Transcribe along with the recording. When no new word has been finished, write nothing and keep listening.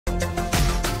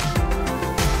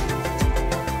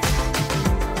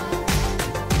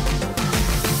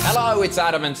Hello, it's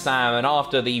Adam and Sam, and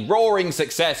after the roaring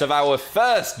success of our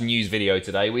first news video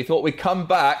today, we thought we'd come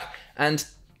back and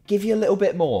give you a little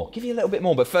bit more.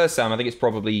 But first, Sam, I think it's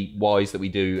probably wise that we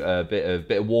do a bit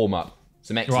of warm-up,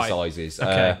 some exercises.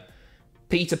 Right. Okay.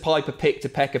 Peter Piper picked a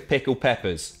peck of pickled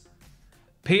peppers.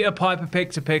 Peter Piper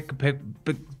picked a pick.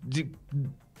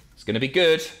 It's going to be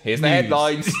good. Here's the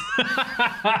headlines.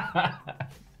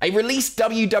 A released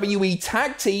WWE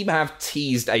tag team have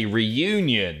teased a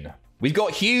reunion. We've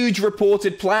got huge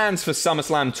reported plans for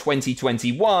SummerSlam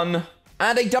 2021.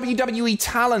 And a WWE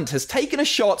talent has taken a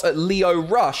shot at Lio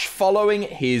Rush following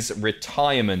his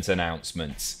retirement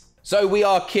announcements. So we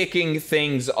are kicking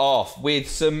things off with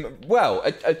some, well,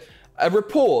 a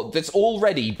report that's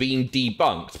already been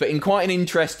debunked, but in quite an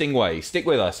interesting way. Stick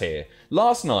with us here.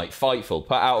 Last night, Fightful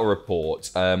put out a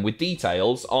report with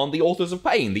details on the Authors of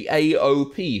Pain, the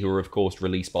AOP, who were, of course,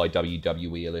 released by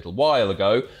WWE a little while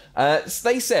ago.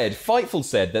 Fightful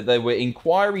said that there were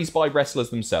inquiries by wrestlers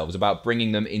themselves about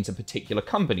bringing them into particular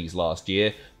companies last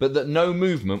year, but that no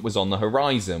movement was on the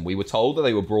horizon. We were told that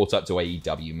they were brought up to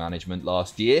AEW management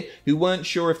last year, who weren't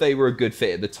sure if they were a good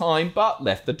fit at the time, but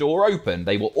left the door open.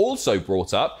 They were also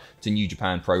brought up to New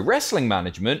Japan Pro Wrestling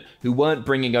management, who weren't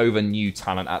bringing over new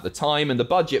talent at the time, and the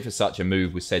budget for such a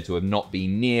move was said to have not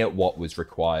been near what was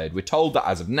required. We're told that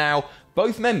as of now,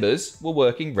 both members were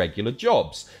working regular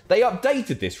jobs. They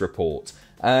updated this report,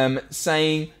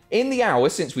 saying, in the hour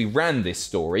since we ran this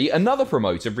story, another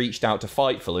promoter reached out to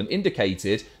Fightful and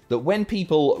indicated that when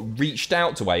people reached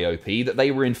out to AOP, that they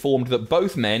were informed that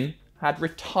both men had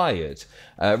retired.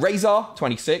 Razor,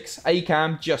 26,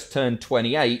 Akam just turned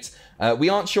 28. We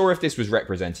aren't sure if this was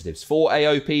representatives for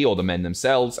AOP or the men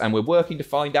themselves, and we're working to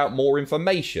find out more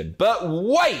information. But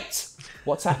wait!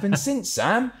 What's happened since,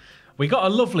 Sam? We got a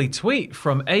lovely tweet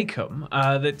from Akam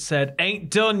that said,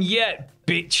 "Ain't done yet,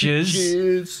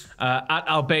 bitches." At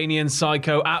Albanian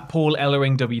Psycho, at Paul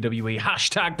Ellering WWE,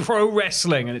 hashtag pro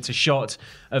wrestling. And it's a shot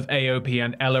of AOP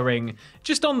and Ellering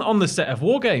just on the set of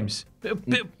War Games.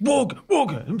 War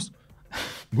Games.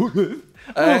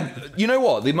 You know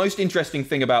what? The most interesting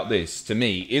thing about this, to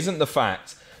me, isn't the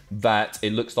fact that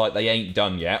it looks like they ain't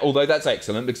done yet, although that's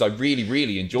excellent because I really,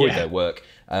 really enjoyed their work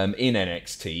in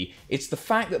NXT. It's the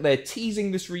fact that they're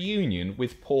teasing this reunion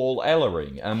with Paul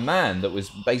Ellering, a man that was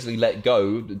basically let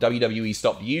go. WWE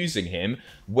stopped using him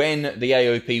when the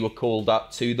AOP were called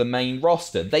up to the main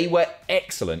roster. They were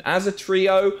excellent. As a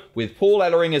trio, with Paul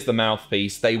Ellering as the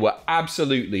mouthpiece, they were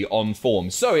absolutely on form.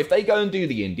 So if they go and do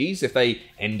the indies, if they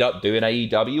end up doing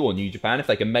AEW or New Japan, if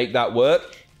they can make that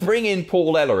work, bring in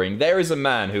Paul Ellering. There is a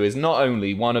man who is not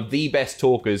only one of the best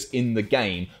talkers in the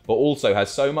game, but also has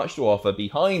so much to offer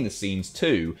behind the scenes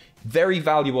too. Very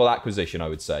valuable acquisition, I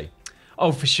would say.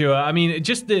 Oh, for sure. I mean,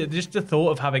 just the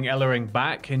thought of having Ellering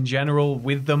back in general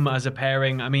with them as a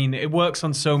pairing, I mean, it works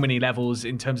on so many levels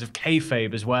in terms of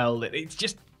kayfabe as well. It's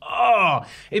just,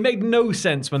 it made no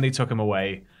sense when they took him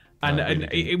away. And, no, and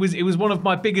it was one of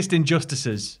my biggest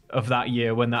injustices of that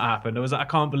year when that happened. I was like, I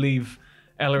can't believe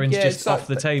Ellering's just off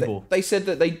the table. They said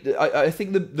that I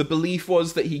think the belief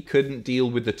was that he couldn't deal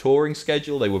with the touring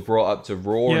schedule. They were brought up to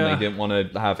Raw and they didn't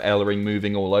want to have Ellering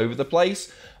moving all over the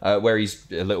place, where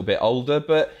he's a little bit older.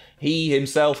 But he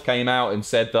himself came out and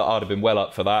said that I'd have been well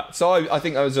up for that. So I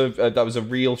think that was a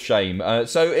real shame.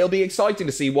 So it'll be exciting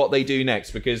to see what they do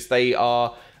next, because they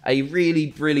are a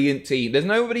really brilliant team. There's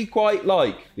nobody quite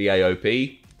like the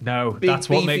AOP. No, that's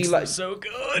what makes them so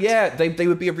good. Yeah, they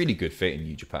would be a really good fit in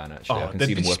New Japan, actually. I can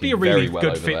see them working be a really very well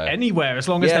good over fit there. Anywhere, as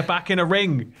long as they're back in a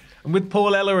ring. And with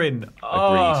Paul Ellering.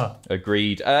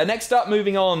 Agreed. Next up,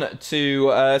 moving on to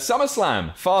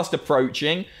SummerSlam. Fast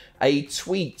approaching. A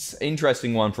tweet,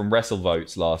 interesting one from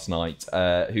WrestleVotes last night,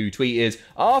 who tweeted,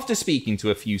 after speaking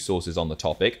to a few sources on the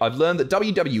topic, I've learned that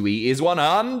WWE is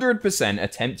 100%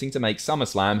 attempting to make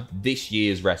SummerSlam this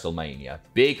year's WrestleMania.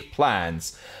 Big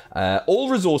plans. All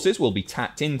resources will be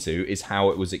tapped into, is how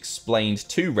it was explained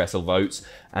to WrestleVotes,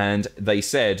 and they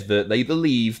said that they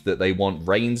believe that they want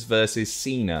Reigns versus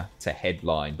Cena to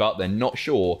headline, but they're not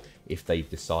sure if they've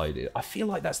decided. I feel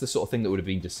like that's the sort of thing that would have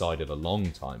been decided a long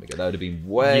time ago. That would have been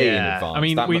way in advance. I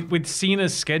mean, with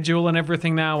Cena's schedule and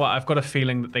everything now, I've got a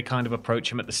feeling that they kind of approach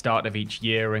him at the start of each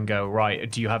year and go, right,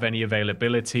 do you have any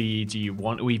availability? Do you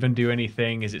want to even do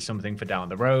anything? Is it something for down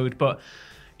the road? But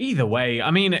either way,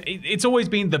 I mean, it's always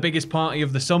been the biggest party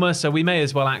of the summer, so we may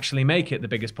as well actually make it the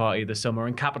biggest party of the summer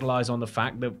and capitalize on the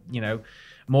fact that, you know,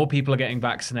 more people are getting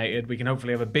vaccinated. We can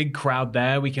hopefully have a big crowd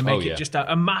there. We can make it just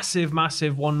a massive,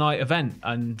 massive one-night event.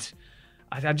 And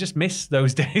I just miss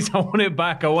those days. I want it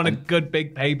back. I want a good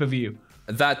big pay-per-view.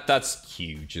 That's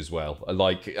huge as well.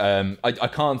 Like, I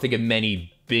can't think of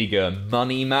many bigger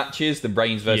money matches than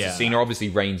Reigns versus Cena. Obviously,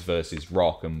 Reigns versus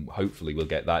Rock, and hopefully we'll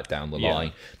get that down the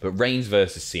line. But Reigns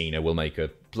versus Cena will make a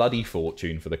bloody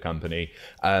fortune for the company.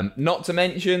 Not to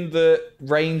mention that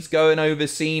Reigns going over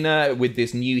Cena with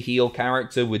this new heel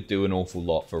character would do an awful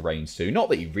lot for Reigns too. Not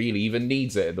that he really even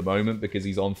needs it at the moment because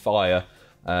he's on fire.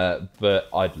 But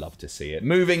I'd love to see it.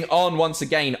 Moving on once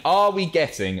again, are we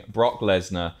getting Brock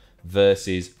Lesnar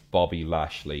versus Bobby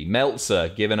Lashley? Meltzer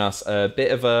giving us a bit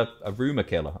of a rumor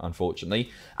killer, unfortunately.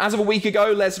 As of a week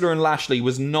ago, Lesnar and Lashley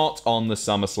was not on the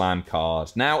SummerSlam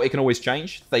card. Now, it can always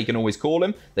change. They can always call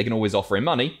him. They can always offer him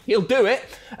money. He'll do it.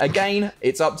 Again,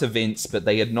 it's up to Vince, but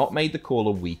they had not made the call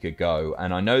a week ago.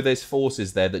 And I know there's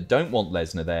forces there that don't want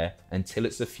Lesnar there until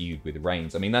it's a feud with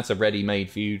Reigns. I mean, that's a ready-made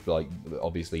feud. Like,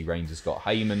 obviously, Reigns has got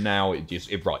Heyman now.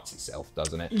 It writes itself,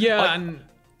 doesn't it? Yeah, and...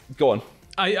 Go on.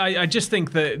 I just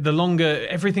think that the longer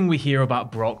everything we hear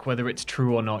about Brock, whether it's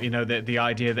true or not, you know, the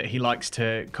idea that he likes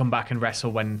to come back and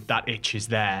wrestle when that itch is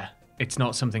there, it's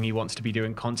not something he wants to be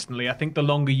doing constantly. I think the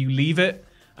longer you leave it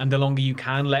and the longer you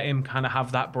can let him kind of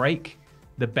have that break,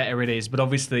 the better it is. But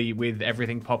obviously with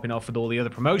everything popping off with all the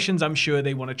other promotions, I'm sure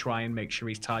they want to try and make sure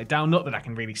he's tied down. Not that I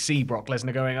can really see Brock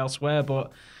Lesnar going elsewhere,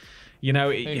 but... You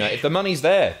know, if the money's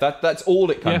there, that's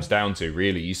all it comes down to,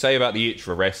 really. You say about the itch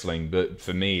for wrestling, but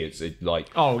for me, it's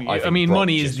like... I mean, Brock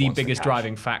money is the biggest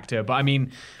driving factor. But I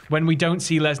mean, when we don't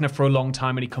see Lesnar for a long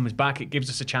time and he comes back, it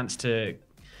gives us a chance to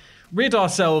rid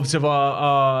ourselves of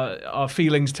our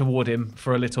feelings toward him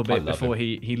for a little bit before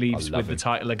he leaves with the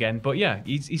title again. But yeah,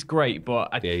 he's great.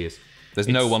 But he is. There's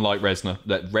no one like Resnar.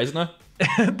 Resnar?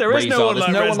 There is no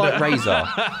one like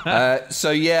Razor.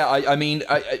 So yeah, I mean,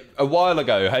 a while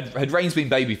ago, had Reigns been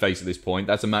babyface at this point,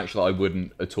 that's a match that I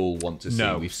wouldn't at all want to see.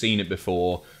 No. We've seen it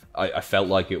before. I felt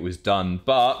like it was done.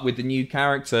 But with the new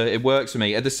character, it works for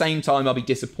me. At the same time, I'll be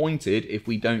disappointed if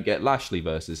we don't get Lashley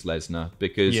versus Lesnar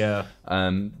because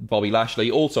Bobby Lashley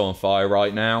also on fire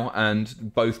right now,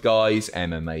 and both guys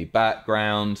MMA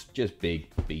background, just big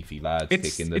beefy lads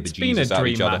kicking the bejesus out of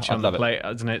each other. It's been a dream match on the plate,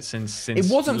 hasn't it? Since it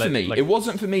wasn't for me. It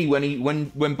wasn't for me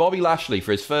when Bobby Lashley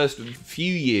for his first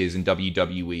few years in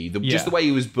WWE, just the way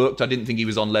he was booked, I didn't think he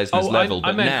was on Lesnar's level.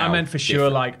 I meant for sure,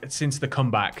 like since the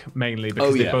comeback mainly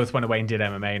because they both went away and did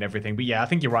MMA and everything. But yeah, I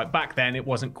think you're right. Back then, it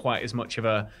wasn't quite as much of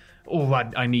a,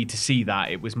 I need to see that.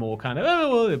 It was more kind of,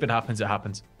 well, if it happens, it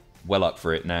happens. Well up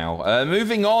for it now.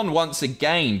 Moving on once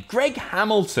again, Greg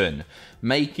Hamilton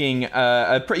making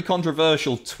a pretty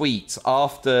controversial tweet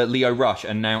after Lio Rush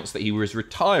announced that he was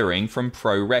retiring from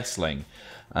pro wrestling.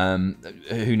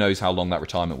 Who knows how long that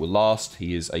retirement will last.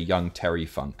 He is a young Terry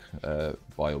Funk,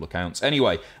 by all accounts.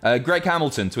 Anyway, Greg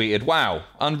Hamilton tweeted, "Wow,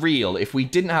 unreal. If we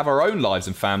didn't have our own lives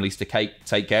and families to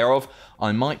take care of,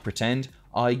 I might pretend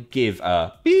I give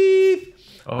a beep.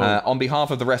 On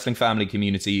behalf of the wrestling family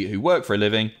community who work for a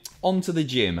living, onto the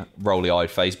gym, rolly-eyed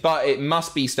face." But it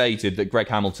must be stated that Greg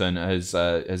Hamilton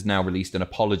has now released an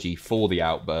apology for the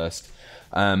outburst.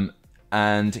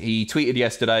 And he tweeted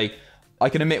yesterday, "I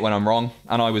can admit when I'm wrong,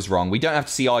 and I was wrong. We don't have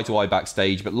to see eye to eye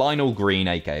backstage, but Lionel Green,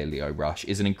 aka Lio Rush,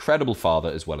 is an incredible father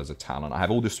as well as a talent. I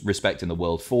have all the respect in the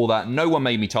world for that. No one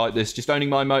made me type this, just owning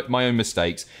my own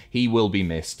mistakes. He will be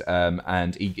missed."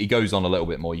 And he goes on a little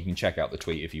bit more. You can check out the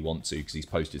tweet if you want to, because he's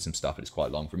posted some stuff, and it's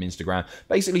quite long, from Instagram.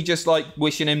 Basically just like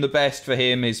wishing him the best for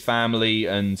him, his family,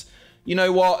 and you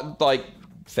know what? Like,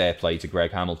 fair play to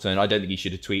Greg Hamilton. I don't think he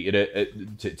should have tweeted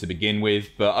it to begin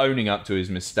with, but owning up to his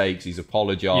mistakes, he's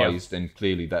apologised, and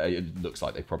clearly that it looks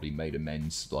like they probably made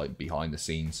amends, like behind the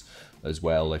scenes as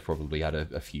well. They probably had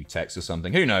a few texts or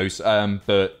something. Who knows?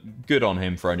 But good on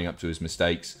him for owning up to his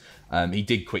mistakes. He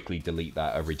did quickly delete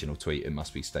that original tweet, it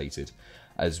must be stated,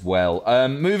 as well.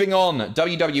 Moving on,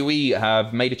 WWE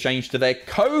have made a change to their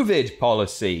COVID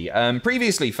policy.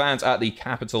 Previously, fans at the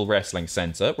Capitol Wrestling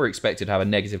Center were expected to have a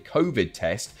negative COVID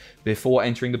test before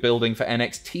entering the building for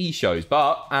NXT shows.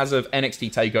 But as of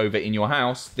NXT TakeOver in Your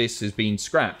House, this has been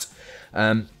scrapped.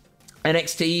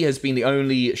 NXT has been the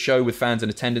only show with fans in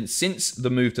attendance since the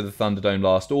move to the Thunderdome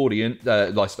last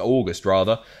August.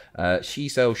 She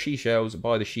sells she shells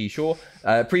by the seashore.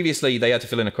 Previously, they had to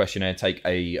fill in a questionnaire and take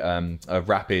a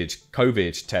rapid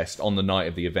COVID test on the night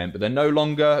of the event, but they're no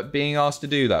longer being asked to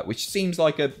do that, which seems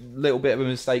like a little bit of a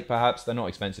mistake, perhaps. They're not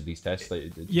expensive, these tests.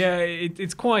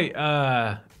 It's quite...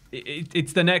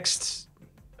 it's the next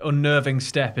unnerving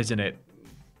step, isn't it?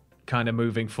 Kind of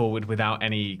moving forward without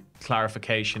any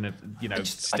clarification of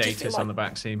status on the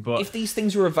back scene. But if these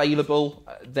things are available,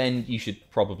 then you should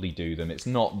probably do them. It's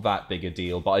not that big a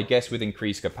deal, but I guess with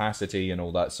increased capacity and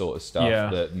all that sort of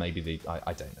stuff, that maybe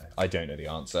I don't know. I don't know the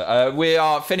answer. We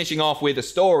are finishing off with a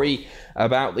story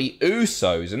about the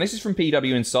Usos, and this is from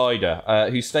PW Insider,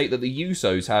 who state that the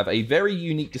Usos have a very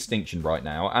unique distinction right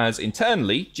now, as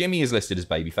internally Jimmy is listed as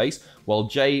babyface, while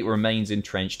Jay remains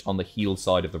entrenched on the heel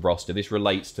side of the roster. This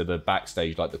relates to the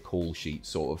backstage, like the call sheet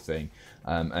sort of thing.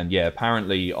 And yeah,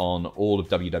 apparently on all of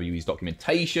WWE's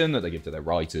documentation that they give to their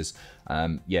writers,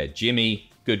 Jimmy,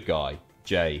 good guy.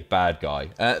 Jay, bad guy.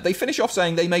 They finish off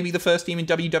saying they may be the first team in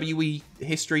WWE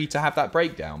history to have that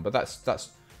breakdown, but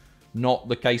that's not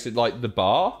the case at like the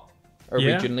Bar.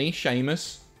 Originally,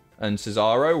 Sheamus and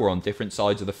Cesaro were on different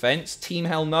sides of the fence. Team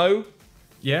Hell No.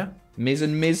 Yeah. Miz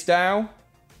and Mizdow.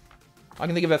 I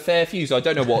can think of a fair few, so I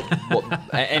don't know what.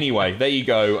 Anyway, there you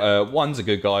go. One's a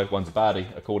good guy, one's a baddie,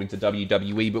 according to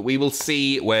WWE, but we will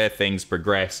see where things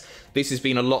progress. This has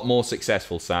been a lot more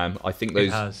successful, Sam. I think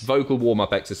those vocal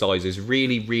warm-up exercises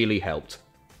really, really helped.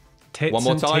 Tits One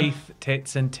more and time. teeth,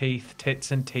 tits and teeth,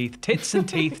 tits and teeth, tits and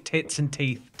teeth, tits and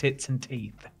teeth, tits and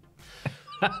teeth.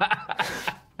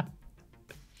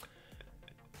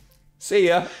 See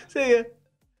ya. See ya.